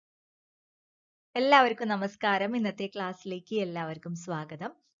എല്ലാവർക്കും നമസ്കാരം. ഇന്നത്തെ ക്ലാസ്സിലേക്ക് എല്ലാവർക്കും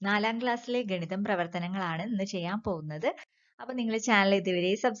സ്വാഗതം. 4ാം ക്ലാസ്സിലെ ഗണിതം പ്രവർത്തനങ്ങളാണ് ഇന്ന് ചെയ്യാൻ പോകുന്നത്. അപ്പോൾ നിങ്ങൾ ചാനൽ ഇതുവരെ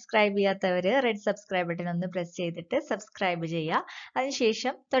സബ്സ്ക്രൈബ് ചെയ്യാത്തവര് റെഡ് സബ്സ്ക്രൈബ് ബട്ടൺ ഒന്ന് പ്രസ് ചെയ്തിട്ട് സബ്സ്ക്രൈബ് ചെയ്യുക.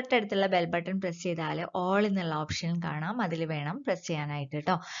 അതിനുശേഷം തൊട്ടടുത്തുള്ള ബെൽ ബട്ടൺ പ്രസ് ചെയ്താൽ ഓൾ എന്നുള്ള ഓപ്ഷൻ കാണാം. അതിൽ വേണം പ്രസ് ചെയ്യാനായിട്ട്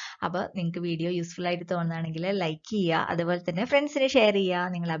കേട്ടോ. അപ്പോൾ നിങ്ങൾക്ക് വീഡിയോ യൂസ്ഫുൾ ആയിട്ട് തോന്നുകയാണെങ്കിൽ ലൈക്ക് ചെയ്യുക. അതുപോലെ തന്നെ ഫ്രണ്ട്സിന് ഷെയർ ചെയ്യുക.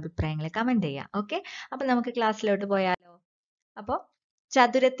 നിങ്ങളുടെ അഭിപ്രായങ്ങൾ കമന്റ് ചെയ്യുക. ഓക്കെ, അപ്പോൾ നമുക്ക് ക്ലാസ്സിലോട്ട് പോയാലോ. അപ്പോൾ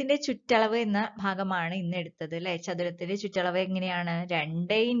ചതുരത്തിന്റെ ചുറ്റളവ് എന്ന ഭാഗമാണ് ഇന്ന് എടുത്തത് അല്ലെ. ചതുരത്തിന്റെ ചുറ്റളവ് എങ്ങനെയാണ്?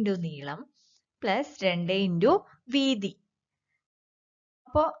 2 ഇൻറ്റു നീളം പ്ലസ് 2 ഇൻറ്റു വീതി.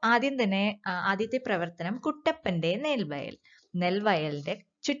 അപ്പോ ആദ്യം തന്നെ ആദ്യത്തെ പ്രവർത്തനം കുട്ടപ്പന്റെ നെൽവയൽ. നെൽവയലിന്റെ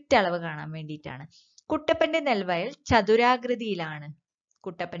ചുറ്റളവ് കാണാൻ വേണ്ടിയിട്ടാണ്. കുട്ടപ്പന്റെ നെൽവയൽ ചതുരാകൃതിയിലാണ്.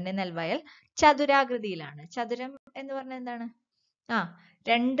 കുട്ടപ്പന്റെ നെൽവയൽ ചതുരാകൃതിയിലാണ്. ചതുരം എന്ന് പറഞ്ഞാൽ എന്താണ്?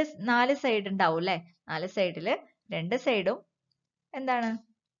 4 സൈഡ് ഉണ്ടാവും അല്ലെ. 4 സൈഡില് 2 സൈഡും എന്താണ്?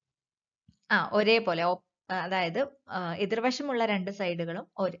 ഒരേപോലെ, അതായത് എതിർവശമുള്ള 2 സൈഡുകളും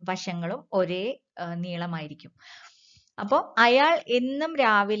വശങ്ങളും ഒരേ നീളമായിരിക്കും. അപ്പോ അയാൾ എന്നും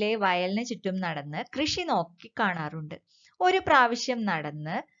രാവിലെ വയലിന് ചുറ്റും നടന്ന് കൃഷി നോക്കി കാണാറുണ്ട്. ഒരു പ്രാവശ്യം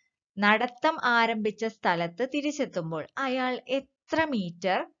നടത്തം ആരംഭിച്ച സ്ഥലത്ത് തിരിച്ചെത്തുമ്പോൾ അയാൾ എത്ര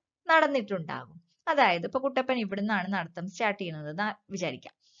മീറ്റർ നടന്നിട്ടുണ്ടാകും? അതായത് ഇപ്പൊ കുട്ടപ്പൻ ഇവിടുന്നാണ് നടത്തം സ്റ്റാർട്ട് ചെയ്യുന്നത്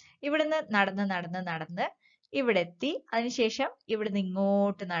വിചാരിക്കാം. ഇവിടുന്ന് നടന്ന് ഇവിടെ എത്തി. അതിനുശേഷം ഇവിടുന്ന്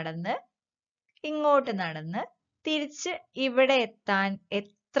ഇങ്ങോട്ട് നടന്ന് തിരിച്ച് ഇവിടെ എത്താൻ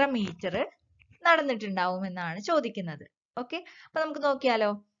എത്ര മീറ്റർ നടന്നിട്ടുണ്ടാവും എന്നാണ് ചോദിക്കുന്നത്. ഓക്കെ, അപ്പൊ നമുക്ക്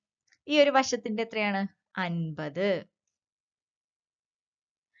നോക്കിയാലോ. ഈ ഒരു വശത്തിന്റെ എത്രയാണ്? 50.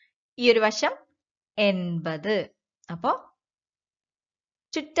 ഈ ഒരു വശം 80. അപ്പോ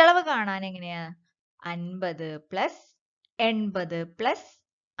ചുറ്റളവ് കാണാൻ എങ്ങനെയാ? 50 പ്ലസ് 80 പ്ലസ്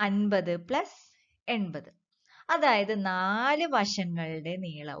 50 പ്ലസ് 80. അതായത് 4 വശങ്ങളുടെ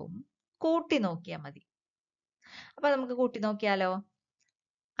നീളവും കൂട്ടി നോക്കിയാൽ മതി. അപ്പൊ നമുക്ക് കൂട്ടി നോക്കിയാലോ.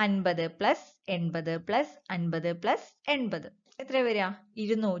 50 പ്ലസ് 80 പ്ലസ് 50 പ്ലസ് 80 എത്ര വരിക?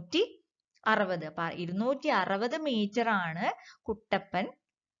 260. അപ്പൊ 260 മീറ്റർ ആണ് കുട്ടപ്പൻ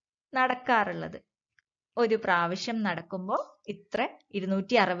നടക്കാറുള്ളത്. ഒരു പ്രാവശ്യം നടക്കുമ്പോൾ ഇത്ര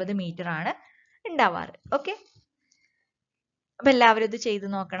 260 മീറ്റർ ആണ് ഉണ്ടാവാറ്. ഓക്കെ, അപ്പൊ എല്ലാവരും ഇത് ചെയ്തു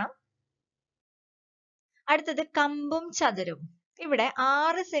നോക്കണം. അടുത്തത് കമ്പും ചതുരവും. ഇവിടെ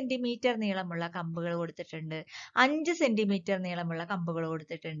 6 സെന്റിമീറ്റർ നീളമുള്ള കമ്പുകൾ കൊടുത്തിട്ടുണ്ട്. 5 സെന്റിമീറ്റർ നീളമുള്ള കമ്പുകൾ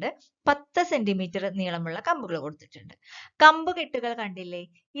കൊടുത്തിട്ടുണ്ട്. 10 സെന്റിമീറ്റർ നീളമുള്ള കമ്പുകൾ കൊടുത്തിട്ടുണ്ട്. കമ്പുകെട്ടുകൾ കണ്ടില്ലേ?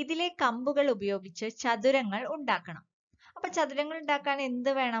 ഇതിലെ കമ്പുകൾ ഉപയോഗിച്ച് ചതുരങ്ങൾ ഉണ്ടാക്കണം. അപ്പൊ ചതുരങ്ങൾ ഉണ്ടാക്കാൻ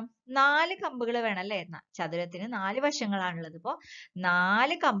എന്ത് വേണം? 4 കമ്പുകൾ വേണം അല്ലെ. ചതുരത്തിന് 4 വശങ്ങളാണുള്ളത്. ഇപ്പോ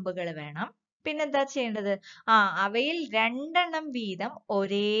 4 കമ്പുകൾ വേണം. പിന്നെന്താ ചെയ്യേണ്ടത്? അവയിൽ 2 എണ്ണം വീതം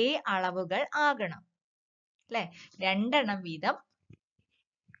ഒരേ അളവുകൾ ആകണം അല്ലെ. 2 എണ്ണം വീതം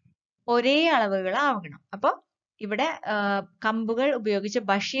ഒരേ അളവുകൾ ആവണം. അപ്പൊ ഇവിടെ കമ്പുകൾ ഉപയോഗിച്ച്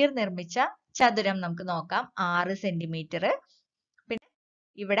ബഷീർ നിർമ്മിച്ച ചതുരം നമുക്ക് നോക്കാം. 6 സെന്റിമീറ്റർ, പിന്നെ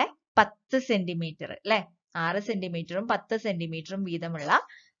ഇവിടെ 10 സെന്റിമീറ്റർ അല്ലെ. 6 സെന്റിമീറ്ററും 10 സെന്റിമീറ്ററും വീതമുള്ള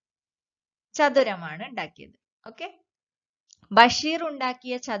ചതുരമാണ് ഉണ്ടാക്കിയത്. ഓക്കെ, ബഷീർ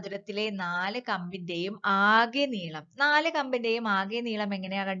ഉണ്ടാക്കിയ ചതുരത്തിലെ 4 കമ്പിന്റെയും ആകെ നീളം. 4 കമ്പിന്റെയും ആകെ നീളം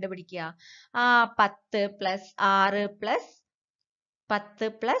എങ്ങനെയാ കണ്ടുപിടിക്കുക? 10 പ്ലസ് 6 പ്ലസ് 10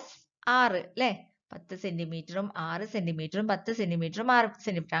 പ്ലസ് 6 അല്ലെ. 10 സെന്റിമീറ്ററും 6 സെന്റിമീറ്ററും 10 സെന്റിമീറ്ററും 6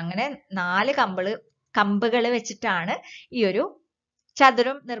 സെന്റിമീറ്റർ, അങ്ങനെ 4 കമ്പുകൾ വെച്ചിട്ടാണ് ഈ ഒരു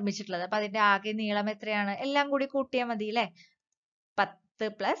ചതുരം നിർമ്മിച്ചിട്ടുള്ളത്. അപ്പൊ അതിന്റെ ആകെ നീളം എത്രയാണ്? എല്ലാം കൂടി കൂട്ടിയാൽ മതി അല്ലെ.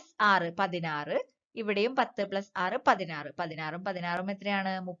 10 പ്ലസ് 6 16. ഇവിടെയും 10 പ്ലസ് 6 16. 16ഉം 16ഉം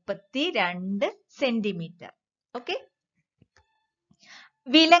എത്രയാണ്? 32 സെന്റിമീറ്റർ. ഓക്കെ,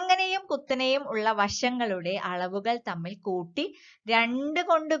 വിലങ്ങനെയും കുത്തനെയും ഉള്ള വശങ്ങളുടെ അളവുകൾ തമ്മിൽ കൂട്ടി 2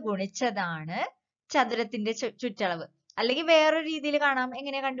 കൊണ്ട് ഗുണിച്ചതാണ് ചതുരത്തിന്റെ ചുറ്റളവ്. അല്ലെങ്കിൽ വേറൊരു രീതിയിൽ കാണാം.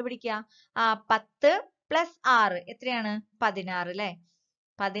 എങ്ങനെയാ കണ്ടുപിടിക്കുക? 10 പ്ലസ് 6 എത്രയാണ്? 16 അല്ലെ.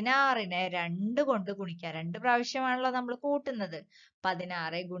 16നെ 2 കൊണ്ട് ഗുണിക്കുക. 2 പ്രാവശ്യമാണല്ലോ നമ്മൾ കൂട്ടുന്നത്.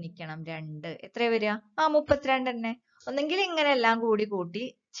 16 ഗുണിക്കണം 2 എത്ര വരിക? 32 തന്നെ. ഒന്നെങ്കിൽ ഇങ്ങനെ എല്ലാം കൂടി കൂട്ടി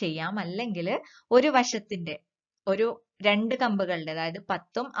ചെയ്യാം, അല്ലെങ്കിൽ ഒരു വശത്തിന്റെ 2 കമ്പുകളുടെ, അതായത്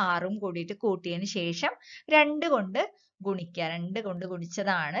 10ഉം 6ഉം കൂടിയിട്ട് കൂട്ടിയതിന് ശേഷം 2 കൊണ്ട് ഗുണിക്കുക. 2 കൊണ്ട്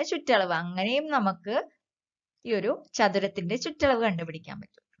ഗുണിച്ചതാണ് ചുറ്റളവ്. അങ്ങനെയും നമുക്ക് ഈ ഒരു ചതുരത്തിന്റെ ചുറ്റളവ് കണ്ടുപിടിക്കാൻ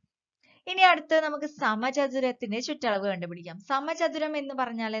പറ്റും. ഇനി അടുത്ത് നമുക്ക് സമചതുരത്തിന്റെ ചുറ്റളവ് കണ്ടുപിടിക്കാം. സമചതുരം എന്ന്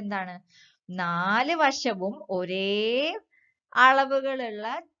പറഞ്ഞാൽ എന്താണ്? 4 വശവും ഒരേ അളവുകളുള്ള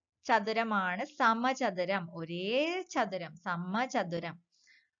ചതുരമാണ് സമചതുരം. ഒരേ ചതുരം, സമചതുരം.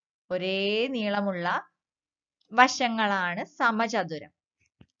 ഒരേ നീളമുള്ള വശങ്ങളാണ് സമചതുരം.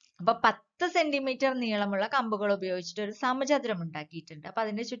 അപ്പൊ 10 സെന്റിമീറ്റർ നീളമുള്ള കമ്പുകൾ ഉപയോഗിച്ചിട്ട് ഒരു സമചതുരം ഉണ്ടാക്കിയിട്ടുണ്ട്. അപ്പൊ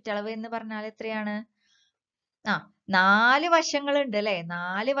അതിന്റെ ചുറ്റളവ് എന്ന് പറഞ്ഞാൽ എത്രയാണ്? 4 വശങ്ങളുണ്ട് അല്ലെ?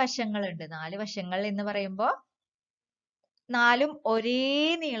 4 വശങ്ങളുണ്ട്. 4 വശങ്ങൾ എന്ന് പറയുമ്പോ 4ഉം ഒരേ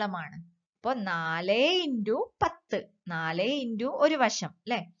നീളമാണ്. അപ്പൊ 4 × 10. 4 × ഒരു വശം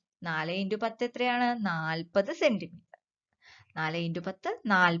അല്ലെ? 4 × 10 എത്രയാണ്? 40 സെന്റിമീറ്റർ. 4 × 10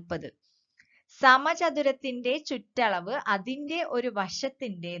 40. സമചതുരത്തിന്റെ ചുറ്റളവ് അതിന്റെ ഒരു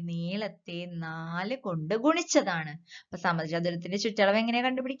വശത്തിന്റെ നീളത്തെ 4 കൊണ്ട് ഗുണിച്ചതാണ്. അപ്പൊ സമചതുരത്തിന്റെ ചുറ്റളവ് എങ്ങനെയാ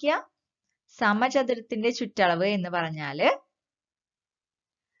കണ്ടുപിടിക്കുക? സമചതുരത്തിന്റെ ചുറ്റളവ് എന്ന് പറഞ്ഞാല്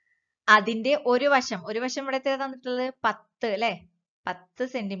അതിന്റെ ഒരു വശം ഇവിടെ എത്ര തന്നിട്ടുള്ളത്? 10 അല്ലെ? 10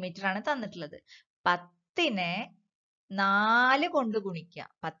 സെന്റിമീറ്റർ ആണ് തന്നിട്ടുള്ളത്. 10നെ 4 കൊണ്ട് ഗുണിക്കുക.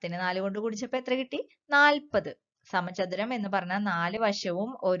 10നെ 4 കൊണ്ട് ഗുണിച്ചപ്പോ എത്ര കിട്ടി? 40. സമചതുരം എന്ന് പറഞ്ഞാൽ 4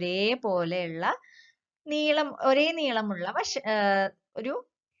 വശവും ഒരേപോലെയുള്ള ഒരേ നീളമുള്ള ഒരു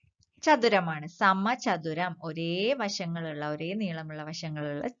ചതുരമാണ്. സമചതുരം ഒരേ വശങ്ങളുള്ള ഒരേ നീളമുള്ള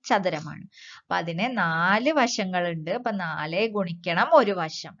വശങ്ങളുള്ള ചതുരമാണ്. അപ്പൊ അതിന് 4 വശങ്ങളുണ്ട്. അപ്പൊ 4 ഗുണിക്കണം ഒരു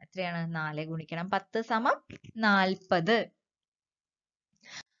വശം എത്രയാണ്? 4 ഗുണിക്കണം 10 = 40.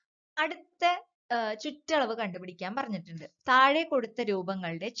 അടുത്ത ചുറ്റളവ് കണ്ടുപിടിക്കാൻ പറഞ്ഞിട്ടുണ്ട്. താഴെ കൊടുത്ത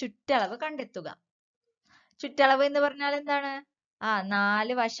രൂപങ്ങളുടെ ചുറ്റളവ് കണ്ടെത്തുക. ചുറ്റളവ് എന്ന് പറഞ്ഞാൽ എന്താണ്?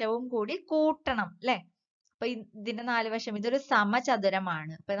 4 വശവും കൂടി കൂട്ടണം അല്ലെ? അപ്പൊ ഇതിന്റെ 4 വശം, ഇതൊരു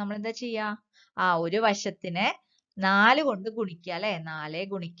സമചതുരമാണ്. അപ്പൊ നമ്മൾ എന്താ ചെയ്യാ? ഒരു വശത്തിനെ 4 കൊണ്ട് ഗുണിക്കുക അല്ലെ? 4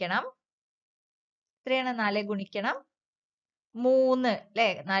 ഗുണിക്കണം എത്രയാണ്? 4 ഗുണിക്കണം 3 അല്ലെ?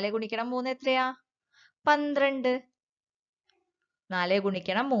 4 ഗുണിക്കണം 3 എത്രയാ? 12. 4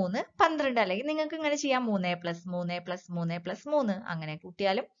 ഗുണിക്കണം 3 12. അല്ലെങ്കിൽ നിങ്ങൾക്ക് ഇങ്ങനെ ചെയ്യാം, 3 + 3 + 3 + 3 അങ്ങനെ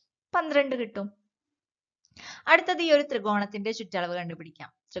കൂട്ടിയാലും 12 കിട്ടും. അടുത്തത് ഈ ഒരു ത്രികോണത്തിന്റെ ചുറ്റളവ് കണ്ടുപിടിക്കാം.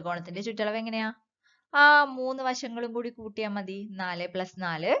 ത്രികോണത്തിന്റെ ചുറ്റളവ് എങ്ങനെയാ? 3 വശങ്ങളും കൂടി കൂട്ടിയാൽ മതി. 4 +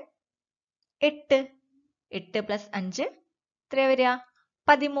 4 8. 8 + 5 എത്രയാ വരിക?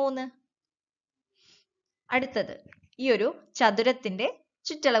 13. അടുത്തത് ഈ ഒരു ചതുരത്തിന്റെ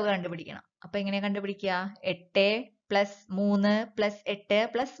ചുറ്റളവ് കണ്ടുപിടിക്കണം. അപ്പൊ എങ്ങനെയാ കണ്ടുപിടിക്കുക? 8 + 3 + 8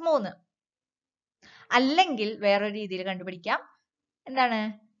 + 3. അല്ലെങ്കിൽ വേറൊരു രീതിയിൽ കണ്ടുപിടിക്കാം. എന്താണ്?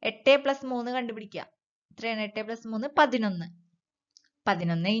 8 + 3 കണ്ടുപിടിക്കുക. എത്രയാണ് 8 + 3? 11.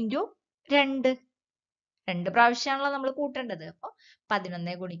 11 × 2. 2 പ്രാവശ്യമാണല്ലോ നമ്മൾ കൂട്ടേണ്ടത്. അപ്പൊ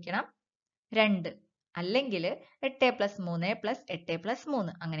 11 ഗുണിക്കണം 2. അല്ലെങ്കിൽ 8 + 3 + 8 +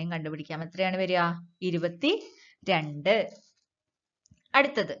 3 അങ്ങനെയും കണ്ടുപിടിക്കാം. എത്രയാണ് വരിക? 22.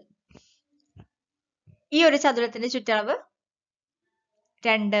 അടുത്തത് ഈ ഒരു ചതുരത്തിന്റെ ചുറ്റളവ്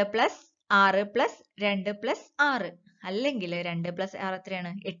 2 + 6 + 2 + 6 അല്ലെങ്കിൽ 2 + 6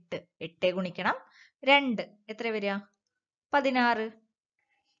 എത്രയാണ്? 8. 8 ഗുണിക്കണം 2 എത്ര വരിക? 16.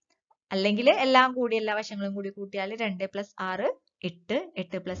 അല്ലെങ്കിൽ എല്ലാം കൂടി എല്ലാ വശങ്ങളും കൂടി കൂട്ടിയാൽ 2 + 6 8.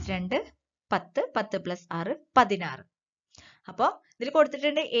 8 + 2 10. 10 + 6 16. അപ്പോ ഇതിൽ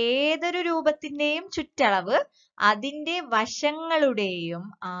കൊടുത്തിട്ടുണ്ട് ഏതൊരു രൂപത്തിന്റെയും ചുറ്റളവ് അതിന്റെ വശങ്ങളുടെയും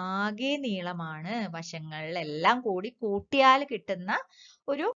ആകെ നീളമാണ്. വശങ്ങളിലെല്ലാം കൂടി കൂട്ടിയാൽ കിട്ടുന്ന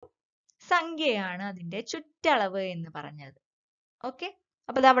ഒരു സംഖ്യയാണ് അതിന്റെ ചുറ്റളവ് എന്ന് പറഞ്ഞത്. ഓക്കെ,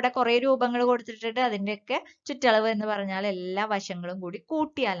 അപ്പൊ അവിടെ കുറെ രൂപങ്ങൾ കൊടുത്തിട്ടുണ്ട്. അതിന്റെയൊക്കെ ചുറ്റളവ് എന്ന് പറഞ്ഞാൽ എല്ലാ വശങ്ങളും കൂടി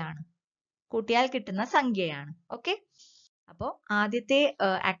കൂട്ടിയാൽ കിട്ടുന്ന സംഖ്യയാണ്. ഓക്കെ, അപ്പോ ആദ്യത്തെ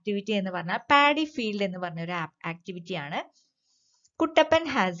ആക്ടിവിറ്റി എന്ന് പറഞ്ഞാൽ പാഡി ഫീൽഡ് എന്ന് പറഞ്ഞ ഒരു ആക്ടിവിറ്റി ആണ്. Kuttappan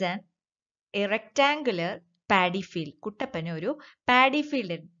has A rectangular paddy field. കുട്ടപ്പന് ഒരു പാഡി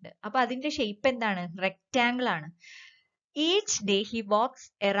ഫീൽഡ് ഉണ്ട്. അപ്പൊ അതിന്റെ ഷേപ്പ് എന്താണ്? റെക്ടാങ്കിൾ ആണ്. Each day he wax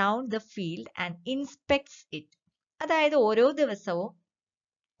around the field and ഇൻസ്പെക്ട്സ് it. അതായത് ഓരോ ദിവസവും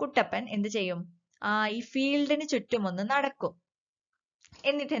കുട്ടപ്പൻ എന്ത് ചെയ്യും? ഈ ഫീൽഡിന് ചുറ്റും ഒന്ന് നടക്കും.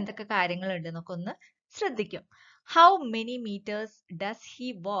 എന്നിട്ട് എന്തൊക്കെ കാര്യങ്ങളുണ്ട് എന്നൊക്കെ ഒന്ന് ശ്രദ്ധിക്കും. How many metres does he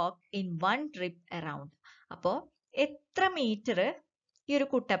walk in one trip around? അപ്പോ എത്ര മീറ്റർ ഈ ഒരു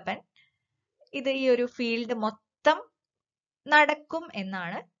കുട്ടപ്പൻ ഈ ഒരു ഫീൽഡ് മൊത്തം നടക്കും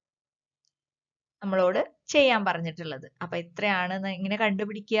എന്നാണ് നമ്മളോട് ചെയ്യാൻ പറഞ്ഞിട്ടുള്ളത്. അപ്പൊ എത്രയാണെന്ന് ഇങ്ങനെ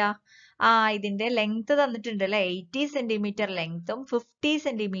കണ്ടുപിടിക്കുക. ഇതിന്റെ ലെങ്ത് തന്നിട്ടുണ്ട് അല്ലെ? 80 സെന്റിമീറ്റർ ലെങ്ത്തും 50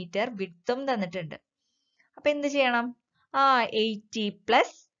 സെന്റിമീറ്റർ വിഡ്ത്തും തന്നിട്ടുണ്ട്. അപ്പൊ എന്ത് ചെയ്യണം? 80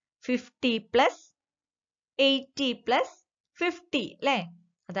 + 50 + 80 + 50 അല്ലെ?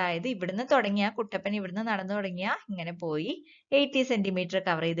 അതായത് ഇവിടുന്ന് തുടങ്ങിയ കുട്ടപ്പൻ ഇവിടുന്ന് നടന്നു തുടങ്ങിയ ഇങ്ങനെ പോയി 80 സെന്റിമീറ്റർ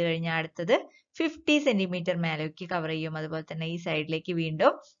കവർ ചെയ്ത് കഴിഞ്ഞാൽ അടുത്തത് 50 സെന്റിമീറ്റർ മേലേക്ക് കവർ ചെയ്യും. അതുപോലെ തന്നെ ഈ സൈഡിലേക്ക്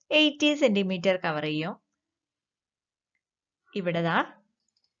വീണ്ടും 80 സെന്റിമീറ്റർ കവർ ചെയ്യും. ഇവിടെ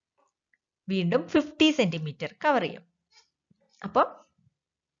വീണ്ടും 50 സെന്റിമീറ്റർ കവർ ചെയ്യും. അപ്പൊ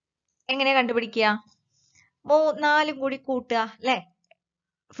എങ്ങനെ കണ്ടുപിടിക്കുക? 4 കൂടി കൂട്ടുക അല്ലെ?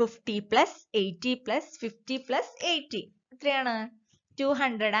 50 + 80 + 50 + 80 എത്രയാണ്?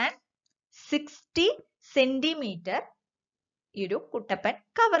 240. 60 സെന്റിമീറ്റർ ഈ ഒരു കുട്ടപ്പൻ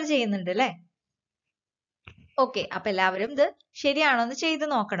കവർ ചെയ്യുന്നുണ്ട് അല്ലെ. ഓക്കെ, അപ്പൊ എല്ലാവരും ഇത് ശരിയാണോ എന്ന് ചെയ്ത്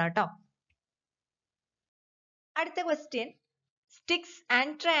നോക്കണം കേട്ടോ. അടുത്ത ക്വസ്റ്റ്യൻ, സ്റ്റിക്സ്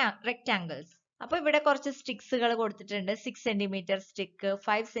ആൻഡ് റെക്ടാങ്കിൾസ്. അപ്പൊ ഇവിടെ കുറച്ച് സ്റ്റിക്സുകൾ കൊടുത്തിട്ടുണ്ട്. 6 സെന്റിമീറ്റർ സ്റ്റിക്ക്,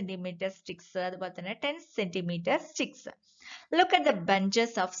 5 സെന്റിമീറ്റർ സ്റ്റിക്സ്, അതുപോലെ തന്നെ 10 centimetre sticks. Look at the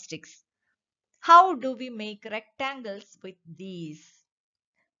bunches of sticks. How do we make rectangles with these?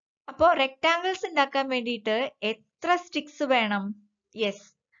 അപ്പോ rectangles ഉണ്ടാക്കാൻ വേണ്ടിയിട്ട് എത്ര സ്റ്റിക്സ് വേണം? യെസ്,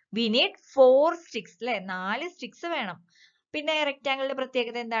 we need 4 sticks അല്ലെ, 4 സ്റ്റിക്സ് വേണം. പിന്നെ റെക്ടാങ്കിളിന്റെ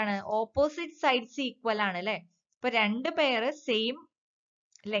പ്രത്യേകത എന്താണ്? ഓപ്പോസിറ്റ് സൈഡ്സ് ഈക്വൽ ആണ് അല്ലെ. ഇപ്പൊ 2 പെയർ സെയിം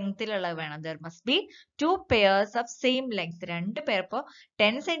ലെങ്തിലുള്ളത് വേണം. there must be 2 pairs of same length. 2 പേർ ഇപ്പോ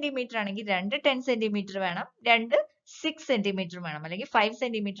 10 സെന്റിമീറ്റർ ആണെങ്കിൽ 2 10 സെന്റിമീറ്റർ വേണം, 2 6 സെന്റിമീറ്റർ വേണം. അല്ലെങ്കിൽ 5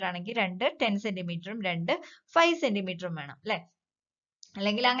 സെന്റിമീറ്റർ ആണെങ്കിൽ 2 10 സെന്റിമീറ്ററും 2 5 സെന്റിമീറ്ററും വേണം അല്ലെ.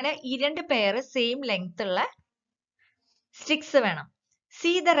 അല്ലെങ്കിൽ അങ്ങനെ ഈ 2 പെയർ സെയിം ലെങ്ത് ഉള്ള സ്റ്റിക്സ് വേണം.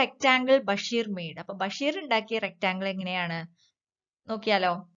 See the rectangle Basheer made. അപ്പൊ ബഷീർ ഉണ്ടാക്കിയ റെക്ടാങ്കിൾ എങ്ങനെയാണ്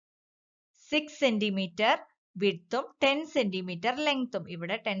നോക്കിയാലോ. 6 സെന്റിമീറ്റർ വിഡ്ത്തും 10 സെന്റിമീറ്റർ ലെങ്ത്തും.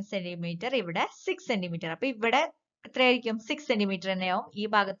 ഇവിടെ 10 സെന്റിമീറ്റർ, ഇവിടെ 6 സെന്റിമീറ്റർ. അപ്പൊ ഇവിടെ എത്രയായിരിക്കും? 6 സെന്റിമീറ്റർ തന്നെയാവും. ഈ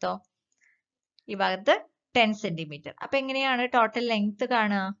ഭാഗത്തോ? ഈ ഭാഗത്ത് 10 സെന്റിമീറ്റർ. അപ്പൊ എങ്ങനെയാണ് ടോട്ടൽ ലെങ്ത്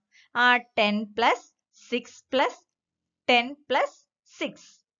കാണുക? 10 പ്ലസ് 6 പ്ലസ് 10 പ്ലസ് 6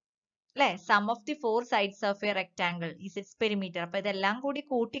 അല്ലെ. Some of the 4 sides of A rectangle is it's perimeter. അപ്പൊ ഇതെല്ലാം കൂടി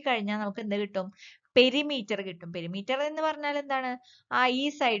കൂട്ടിക്കഴിഞ്ഞാൽ നമുക്ക് എന്ത് കിട്ടും? പെരിമീറ്റർ കിട്ടും. പെരിമീറ്റർ എന്ന് പറഞ്ഞാൽ എന്താണ്? ഈ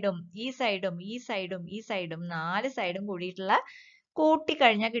സൈഡും ഈ സൈഡും ഈ സൈഡും ഈ സൈഡും 4 സൈഡും കൂടിയിട്ടുള്ള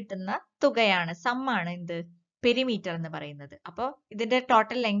കൂട്ടിക്കഴിഞ്ഞാൽ കിട്ടുന്ന തുകയാണ്, സമ്മാണ് എന്ത്? പെരിമീറ്റർ എന്ന് പറയുന്നത്. അപ്പൊ ഇതിന്റെ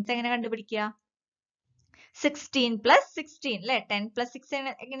ടോട്ടൽ ലെങ്ത് എങ്ങനെ കണ്ടുപിടിക്കുക? 16 പ്ലസ് 16 അല്ലെ. 10 പ്ലസ്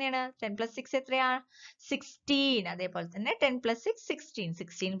 6 എങ്ങനെയാണ്? 10 പ്ലസ് 6 എത്രയാ? 16. അതേപോലെ തന്നെ 10 പ്ലസ് 6 16.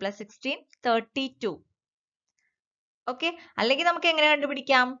 16 പ്ലസ് 16 32. ഓക്കെ, അല്ലെങ്കിൽ നമുക്ക് എങ്ങനെ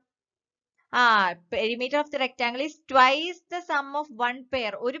കണ്ടുപിടിക്കാം? Perimeter of the rectangle is twice the sum of one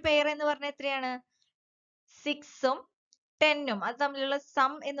pair. ഒരു പെയർ എന്ന് പറഞ്ഞാൽ എത്രയാണ്? 6ഉം 10ഉം. അത് തമ്മിലുള്ള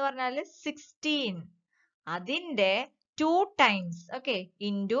സം എന്ന് പറഞ്ഞാൽ 16. അതിന്റെ 2 ടൈംസ്. ഓക്കെ,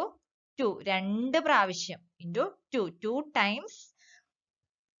 ഇൻറ്റു 2, 2 പ്രാവശ്യം into 2, 2 times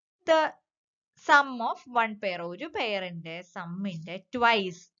the sum of one pair. ഒരു പെയറിന്റെ സമ്മിന്റെ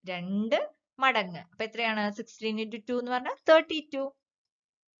ട്വൈസ്, 2 മടങ്ങ്. അപ്പൊ എത്രയാണ്? 16 ഇൻറ്റു 2 എന്ന് പറഞ്ഞാൽ 32.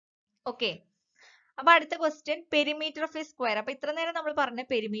 ഓക്കെ, അപ്പൊ അടുത്ത question, perimeter of A square. അപ്പൊ ഇത്ര നേരം നമ്മൾ പറഞ്ഞ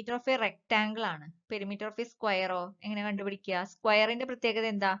പെരിമീറ്റർ ഓഫ് എ റെക്ടാങ്കിൾ ആണ്. പെരിമീറ്റർ ഓഫ് എ സ്ക്വയറോ എങ്ങനെ കണ്ടുപിടിക്കുക? സ്ക്വയറിന്റെ പ്രത്യേകത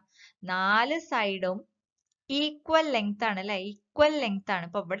എന്താ? 4 സൈഡും ഈക്വൽ ലെങ്ത് ആണ് അല്ലെ. ഈക്വൽ ലെങ്ത് ആണ്.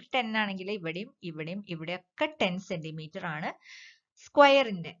 ഇപ്പൊ ഇവിടെ 10 ആണെങ്കിൽ ഇവിടെയും ഇവിടെയും ഇവിടെയൊക്കെ 10 സെന്റിമീറ്റർ ആണ്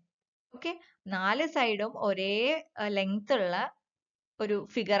സ്ക്വയറിന്റെ. ഓക്കെ, 4 സൈഡും ഒരേ ലെങ്ത് ഉള്ള ഒരു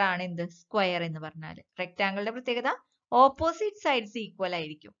ഫിഗർ ആണ് എന്ത്? സ്ക്വയർ എന്ന് പറഞ്ഞാൽ. റെക്ടാങ്കിളിന്റെ പ്രത്യേകത ഓപ്പോസിറ്റ് സൈഡ്സ് ഈക്വൽ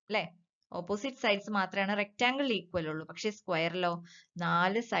ആയിരിക്കും അല്ലെ. ഓപ്പോസിറ്റ് സൈഡ്സ് മാത്രമാണ് റെക്ടാങ്കിളിൽ ഈക്വൽ ഉള്ളൂ. പക്ഷെ സ്ക്വയറിലോ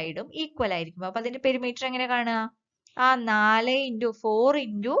 4 സൈഡും ഈക്വൽ ആയിരിക്കും. അപ്പൊ അതിന്റെ പെരിമീറ്റർ എങ്ങനെ കാണുക? 4 ഇൻറ്റു 4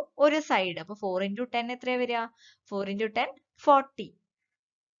 ഇൻറ്റു ഒരു സൈഡ്. അപ്പൊ 4 ഇൻറ്റു 10 എത്രയാ വരിക? 4 ഇൻറ്റു 10 40.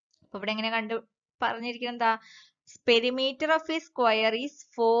 അപ്പൊ ഇവിടെ എങ്ങനെ പറഞ്ഞിരിക്കുന്നത് എന്താ? Perimeter of A square is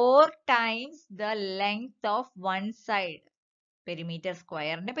 4 times the length of one side. Perimeter,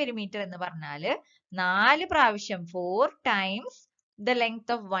 സ്ക്വയറിന്റെ പെരിമീറ്റർ എന്ന് പറഞ്ഞാൽ 4 പ്രാവശ്യം 4 times the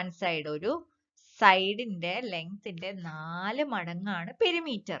length of one side. ഒരു സൈഡിന്റെ ലെങ്ത്തിന്റെ 4 മടങ്ങാണ്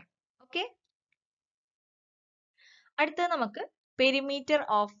പെരിമീറ്റർ. ഓക്കെ, അടുത്തത് നമുക്ക് perimeter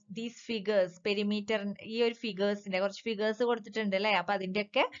of these figures. Perimeter, ഈ ഒരു ഫിഗേഴ്സിന്റെ കുറച്ച് ഫിഗേഴ്സ് കൊടുത്തിട്ടുണ്ട് അല്ലെ. അപ്പൊ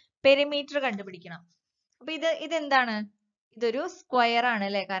അതിന്റെയൊക്കെ പെരിമീറ്റർ കണ്ടുപിടിക്കണം. അപ്പൊ ഇതെന്താണ്? ഇതൊരു സ്ക്വയർ ആണ്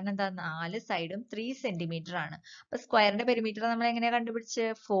അല്ലെ. കാരണം എന്താ? 4 സൈഡും 3 സെന്റിമീറ്റർ ആണ്. അപ്പൊ സ്ക്വയറിന്റെ പെരിമീറ്റർ നമ്മൾ എങ്ങനെയാ കണ്ടുപിടിച്ച്?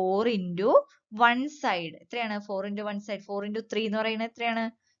 4 ഇൻറ്റു 1 സൈഡ്. എത്രയാണ്? 4 ഇൻറ്റു 1 സൈഡ്. 4 ഇൻറ്റു 3 എന്ന് പറയുന്നത് എത്രയാണ്?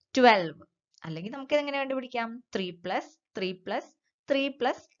 12. അല്ലെങ്കിൽ നമുക്ക് എങ്ങനെ കണ്ടുപിടിക്കാം? 3 പ്ലസ് 3 പ്ലസ് 3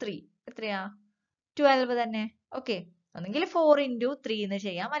 പ്ലസ് 3 എത്രയാ? 12 തന്നെ. ഓക്കെ, ഒന്നെങ്കിൽ 4 ഇൻറ്റു 3 എന്ന്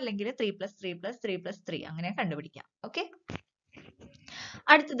ചെയ്യാം, അല്ലെങ്കിൽ 3 പ്ലസ് 3 പ്ലസ് 3 പ്ലസ് 3 അങ്ങനെ കണ്ടുപിടിക്കാം. ഓക്കെ,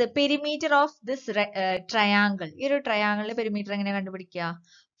 അടുത്തത് പെരിമീറ്റർ ഓഫ് ദിസ് ട്രയാങ്കിൾ. ഈ ഒരു ട്രയാങ്കിളിന്റെ പെരിമീറ്റർ എങ്ങനെ കണ്ടുപിടിക്കുക?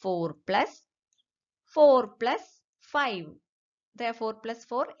 4 പ്ലസ് 4 പ്ലസ് 5. 4 പ്ലസ്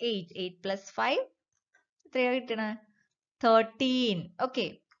 4 8. 8 പ്ലസ് 5 എത്രയാ കിട്ടണത്? 13. ഓക്കെ,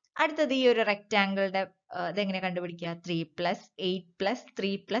 അടുത്തത് ഈ ഒരു റെക്ടാങ്കിളിന്റെ ഇതെങ്ങനെ കണ്ടുപിടിക്കുക? 3 പ്ലസ് 8 പ്ലസ്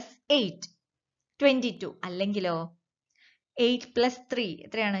 3 പ്ലസ് 8 22. അല്ലെങ്കിലോ 8 പ്ലസ് 3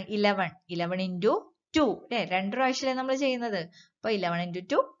 എത്രയാണ്? 11. 11 ഇൻറ്റു 2 അല്ലെ. 2 പ്രാവശ്യമല്ലേ നമ്മൾ ചെയ്യുന്നത്. അപ്പൊ 11 ഇൻറ്റു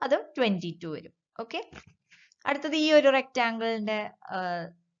 2 അത് 22 വരും. ഓക്കെ, അടുത്തത് ഈ ഒരു റെക്ടാങ്കിളിന്റെ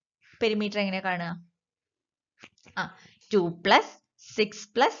പെരിമീറ്റർ എങ്ങനെ കാണുക? 2 പ്ലസ് 6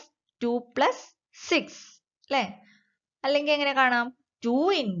 പ്ലസ് 2 പ്ലസ് 6 അല്ലേ? അല്ലെങ്കിൽ എങ്ങനെ കാണാം? 2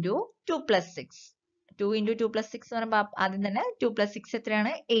 ഇൻറ്റു 2 പ്ലസ് 6. 2 ഇൻറ്റു 2 പ്ലസ് 6 എന്ന് പറയുമ്പോൾ ആദ്യം തന്നെ 2 പ്ലസ് 6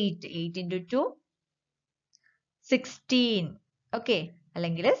 എത്രയാണ്? 8. 8 ഇൻറ്റു 2 16. ഓക്കെ,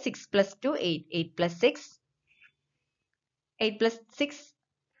 അല്ലെങ്കിൽ 6 പ്ലസ് 2 8. 8 പ്ലസ് 6 8 പ്ലസ് 6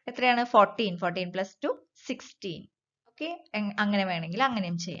 എത്രയാണ്? 14. 14 പ്ലസ് 2 16. ഓക്കെ, അങ്ങനെ വേണമെങ്കിൽ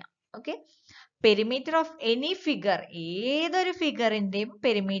അങ്ങനെയും ചെയ്യാം. Okay, perimeter of any figure, ഏതൊരു ഫിഗറിന്റെയും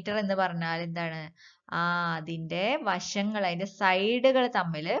പെരിമീറ്റർ എന്ന് പറഞ്ഞാൽ എന്താണ്? അതിന്റെ വശങ്ങൾ, അതിന്റെ സൈഡുകൾ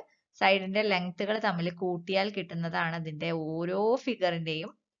തമ്മിൽ, സൈഡിന്റെ ലെങ്ത്തുകൾ തമ്മിൽ കൂട്ടിയാൽ കിട്ടുന്നതാണ് അതിന്റെ ഓരോ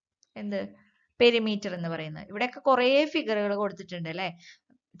ഫിഗറിന്റെയും എന്ത്? പെരിമീറ്റർ എന്ന് പറയുന്നത്. ഇവിടെയൊക്കെ കുറെ ഫിഗറുകൾ കൊടുത്തിട്ടുണ്ട് അല്ലെ?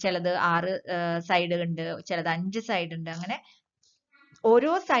 ചിലത് 6 സൈഡ് ഉണ്ട്, ചിലത് 5 സൈഡ് ഉണ്ട്. അങ്ങനെ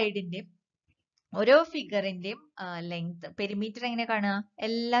ഓരോ സൈഡിന്റെയും ഓരോ ഫിഗറിന്റെയും ലെങ്ത്, പെരിമീറ്റർ എങ്ങനെ കാണുക?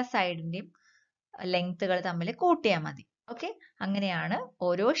 എല്ലാ സൈഡിന്റെയും ലെങ്ത്തുകൾ തമ്മിൽ കൂട്ടിയാൽ മതി. ഓക്കെ, അങ്ങനെയാണ്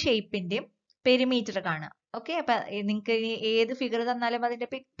ഓരോ ഷേപ്പിന്റെയും പെരിമീറ്റർ കാണുക. ഓക്കെ, അപ്പൊ നിങ്ങൾക്ക് ഏത് ഫിഗർ തന്നാലും അതിന്റെ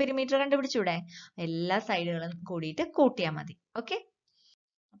പെരിമീറ്റർ കണ്ടുപിടിച്ചൂടെ? എല്ലാ സൈഡുകളും കൂടിയിട്ട് കൂട്ടിയാൽ മതി. ഓക്കെ,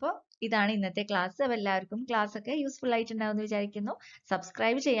 അപ്പോൾ ഇതാണ് ഇന്നത്തെ ക്ലാസ്. അപ്പോൾ എല്ലാവർക്കും ക്ലാസ് ഒക്കെ യൂസ്ഫുൾ ആയിട്ടുണ്ടാവും എന്ന് വിചാരിക്കുന്നു.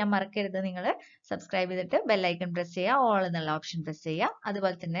 സബ്സ്ക്രൈബ് ചെയ്യാൻ മറക്കരുത്. നിങ്ങൾ സബ്സ്ക്രൈബ് ചെയ്തിട്ട് ബെല്ലൈക്കൺ പ്രസ് ചെയ്യുക, ഓൾ എന്നുള്ള ഓപ്ഷൻ പ്രസ് ചെയ്യുക.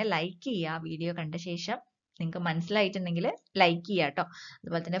 അതുപോലെ തന്നെ ലൈക്ക് ചെയ്യുക. വീഡിയോ കണ്ട ശേഷം നിങ്ങൾക്ക് മനസ്സിലായിട്ടുണ്ടെങ്കിൽ ലൈക്ക് ചെയ്യുക കേട്ടോ.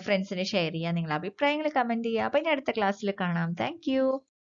 അതുപോലെ തന്നെ ഫ്രണ്ട്സിന് ഷെയർ ചെയ്യുക. നിങ്ങളുടെ അഭിപ്രായങ്ങൾ കമന്റ് ചെയ്യുക. അപ്പോൾ ഇനി അടുത്ത ക്ലാസ്സിൽ കാണാം. താങ്ക്